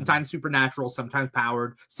sometimes supernatural, sometimes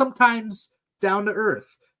powered, sometimes down to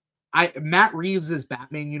earth. Matt Reeves's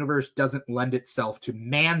Batman universe doesn't lend itself to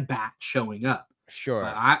Man-Bat showing up. Sure.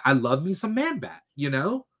 I love me some Man-Bat, you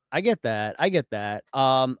know? I get that.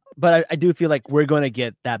 But I do feel like we're going to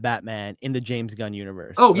get that Batman in the James Gunn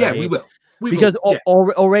universe. Oh, yeah, we will. Because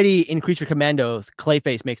already in Creature Commandos,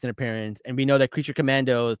 Clayface makes an appearance, and we know that Creature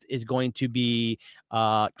Commandos is going to be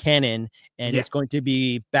canon, and it's going to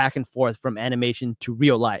be back and forth from animation to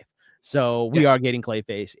real life. So we are getting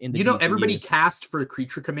Clayface in the You know, everybody cast for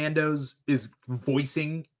Creature Commandos is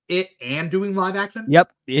voicing it and doing live action?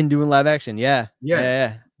 Yep, in doing live action. Yeah.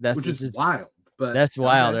 That's which is wild. But that's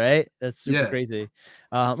wild, right? That's super crazy.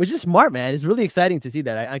 Which is smart, man. It's really exciting to see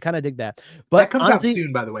that. I kind of dig that. But that comes out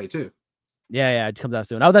soon, by the way, too. Yeah, it comes out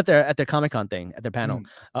soon. I was at their Comic-Con thing, at their panel.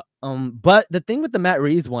 But the thing with the Matt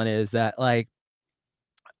Reeves one is that, like,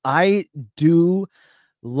 I do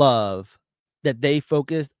love that they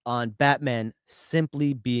focused on Batman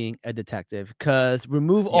simply being a detective, because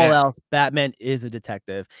remove all else, Batman is a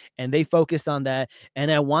detective, and they focused on that.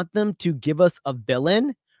 And I want them to give us a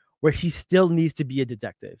villain where he still needs to be a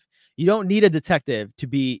detective. You don't need a detective to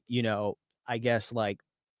be, you know, I guess like,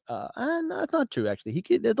 no, it's not true. Actually,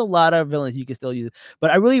 there's a lot of villains you can still use,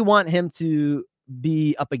 but I really want him to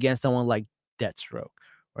be up against someone like Deathstroke,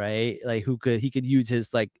 right? Like he could use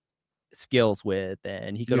his like skills with,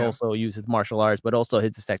 and he could also use his martial arts, but also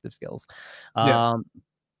his detective skills. But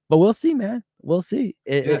we'll see, man. We'll see.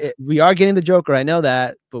 We are getting the Joker. I know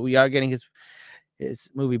that, but we are getting his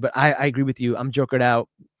movie. But I agree with you. I'm Jokered out.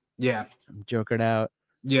 Yeah, I'm Jokered out.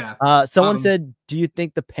 Yeah. Someone said, do you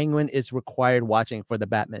think the Penguin is required watching for the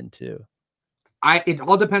Batman too? It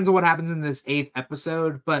all depends on what happens in this 8th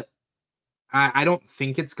episode, but I don't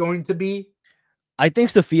think it's going to be. I think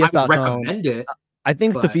Sophia Falcone, recommend it. I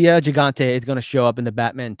think Sophia Gigante is going to show up in the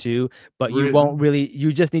Batman too, but you won't really.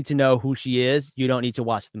 You just need to know who she is. You don't need to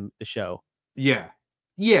watch the show. Yeah,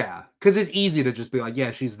 because it's easy to just be like,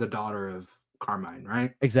 yeah, she's the daughter of Carmine,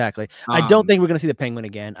 right? Exactly. I don't think we're going to see the Penguin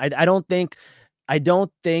again. I don't think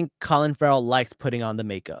Colin Farrell likes putting on the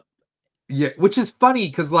makeup. Yeah, which is funny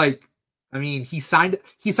because, like, I mean, he signed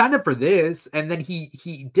up for this, and then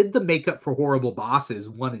he did the makeup for Horrible Bosses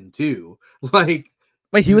 1 and 2. Like,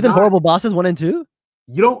 wait, he was in Horrible Bosses 1 and 2?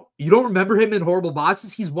 You don't remember him in Horrible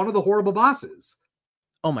Bosses? He's one of the Horrible Bosses.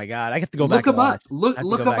 Oh my god, I have to go back. Look him up. Look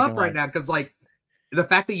him up right now, because like the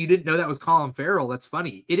fact that you didn't know that was Colin Farrell, that's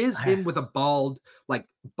funny. It is him with a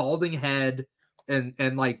balding head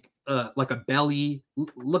and like a belly.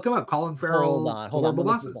 Look him up, Colin Farrell. Hold on. Horrible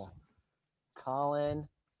Bosses. Colin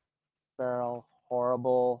Farrell,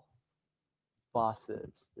 Horrible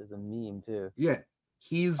Bosses. There's a meme too. Yeah.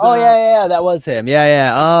 He's yeah, that was him.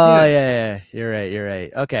 Yeah. You're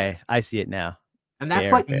right. Okay, I see it now. And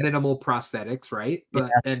that's minimal prosthetics, right? But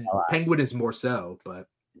and Penguin is more so, but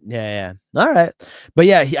yeah. All right, but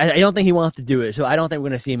yeah, I don't think he wants to do it, so I don't think we're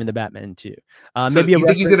gonna see him in the Batman too. Maybe you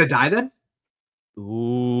think he's gonna die then?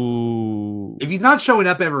 Ooh, if he's not showing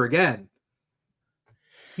up ever again,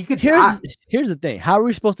 he could die. Here's the thing: how are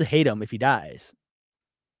we supposed to hate him if he dies?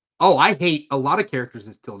 Oh, I hate a lot of characters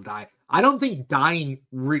that still die. I don't think dying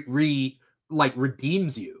redeems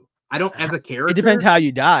you. I don't, as a character. It depends how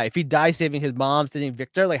you die. If he dies saving his mom, saving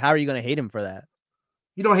Victor, like, how are you going to hate him for that?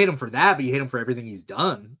 You don't hate him for that, but you hate him for everything he's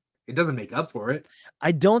done. It doesn't make up for it.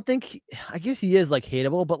 I don't think. I guess he is like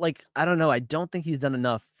hateable, but like, I don't know. I don't think he's done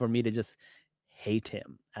enough for me to just hate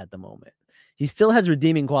him at the moment. He still has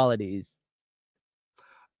redeeming qualities.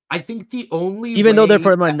 I think the only even though they're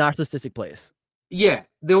from a narcissistic place. Yeah,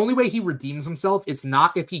 the only way he redeems himself, it's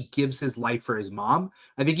not if he gives his life for his mom.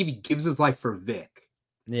 I think if he gives his life for Vic,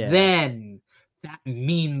 then that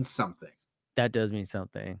means something. That does mean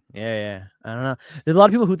something. Yeah. I don't know. There's a lot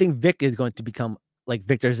of people who think Vic is going to become like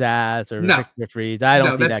Victor Zsasz or Victor Freeze. I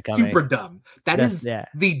don't see that coming. Super dumb. That is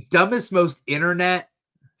the dumbest, most internet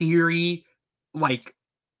theory. Like,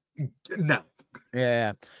 no.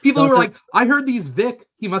 Yeah. People were like, I heard these Vic.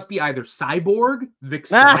 He must be either Cyborg, Vic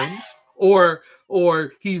Stone, or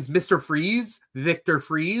he's Mr. Freeze, Victor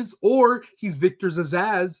Freeze, or he's Victor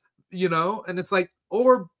Zsasz, you know? And it's like,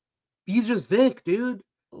 or He's just Vic, dude.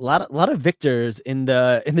 A lot of victors in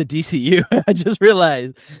the DCU. I just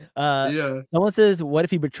realized. Yeah. Someone says, "What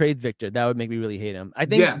if he betrays Victor?" That would make me really hate him. I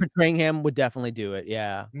think betraying him would definitely do it.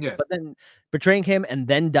 Yeah. Yeah. But then betraying him and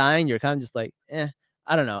then dying, you're kind of just like,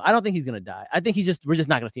 I don't know. I don't think he's gonna die. I think we're just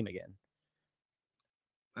not gonna see him again.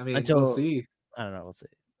 I mean, we'll see. I don't know. We'll see.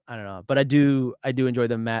 I don't know. But I do enjoy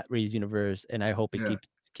the Matt Reeves universe, and I hope it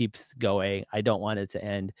keeps going. I don't want it to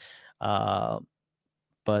end.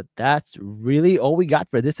 But that's really all we got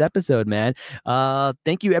for this episode, man.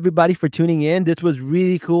 Thank you everybody for tuning in. This was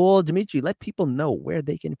really cool. Dimitri, let people know where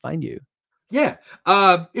they can find you. Yeah.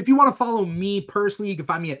 If you want to follow me personally, you can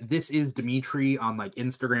find me at This Is Dimitri on like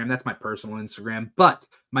Instagram. That's my personal Instagram. But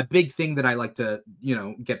my big thing that I like to,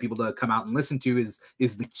 get people to come out and listen to is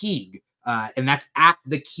the Keeg. And that's at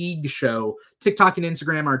the Keeg Show. TikTok and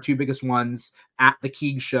Instagram are our two biggest ones, at the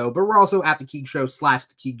Keeg Show. But we're also at the Keeg Show / the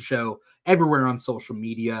Keeg Show everywhere on social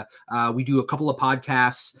media. We do a couple of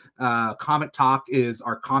podcasts. Comic Talk is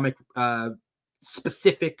our comic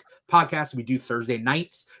specific podcast we do Thursday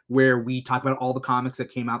nights, where we talk about all the comics that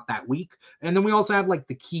came out that week. And then we also have like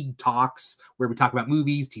the Keeg Talks, where we talk about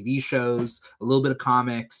movies, TV shows, a little bit of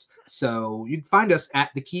comics. So you can find us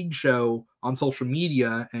at the Keeg Show on social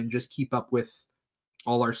media and just keep up with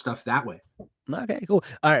all our stuff that way. Okay, cool.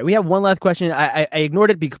 All right, we have one last question. I ignored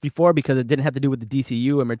it before because it didn't have to do with the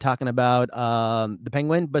DCU, and we're talking about the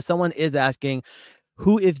Penguin. But someone is asking,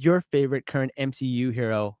 who is your favorite current MCU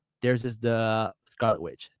hero? Theirs is the Scarlet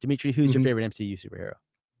Witch. Dimitri, who's your favorite MCU superhero?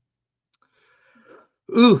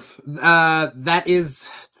 Oof, that is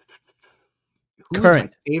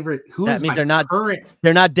current. My favorite. That means they're not current.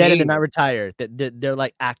 They're not dead and they're not retired. They're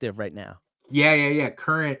like active right now. Yeah.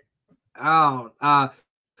 Current. Oh,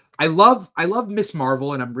 I love Miss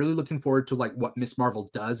Marvel, and I'm really looking forward to like what Miss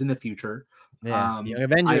Marvel does in the future. Yeah, Young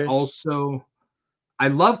Avengers. I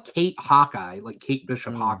love Kate Hawkeye, like Kate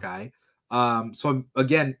Bishop Hawkeye. So I'm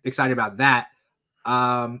again excited about that.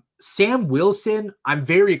 Sam Wilson, I'm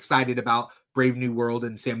very excited about Brave New World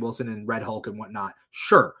and Sam Wilson and Red Hulk and whatnot.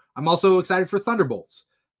 Sure. I'm also excited for Thunderbolts.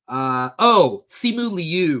 Simu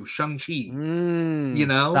Liu, Shang-Chi.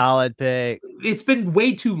 Solid pick. It's been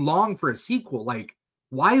way too long for a sequel. Like,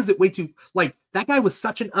 why is it way too that guy was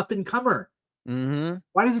such an up and comer?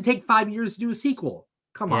 Why does it take 5 years to do a sequel?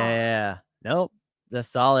 Come on. Yeah. Nope. That's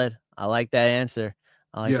solid. I like that answer.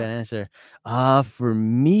 For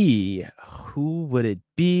me, who would it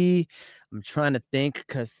be? I'm trying to think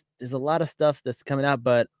because there's a lot of stuff that's coming out,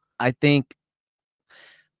 but I think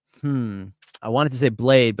I wanted to say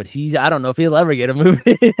Blade, but I don't know if he'll ever get a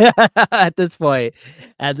movie at this point.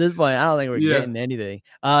 I don't think we're getting anything.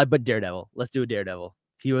 But Daredevil. Let's do a Daredevil.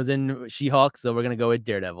 He was in She-Hulk, so we're gonna go with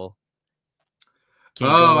Daredevil.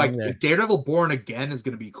 Daredevil Born Again is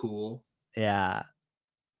gonna be cool. Yeah.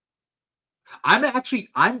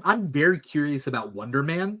 I'm very curious about Wonder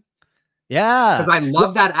Man. Yeah, because I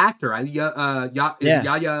love that actor.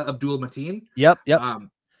 Yahya Abdul Mateen. Yep.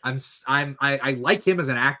 I like him as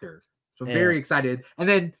an actor, so I'm very excited. And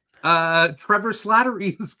then Trevor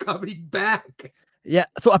Slattery is coming back. Yeah,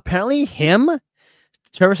 so apparently Trevor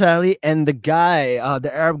Slattery, and the guy,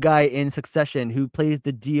 the Arab guy in Succession who plays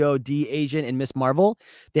the DOD agent in Miss Marvel,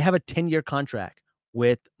 they have a 10-year contract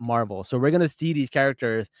with Marvel. So we're gonna see these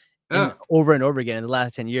characters over and over again in the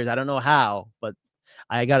last 10 years. I don't know how, but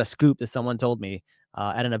I got a scoop that someone told me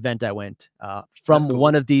at an event I went from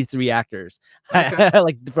one of these three actors,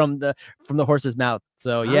 like from the horse's mouth.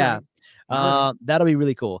 So that'll be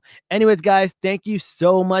really cool. Anyways, guys, thank you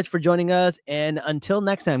so much for joining us. And until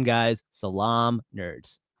next time, guys, Salaam,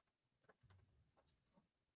 nerds.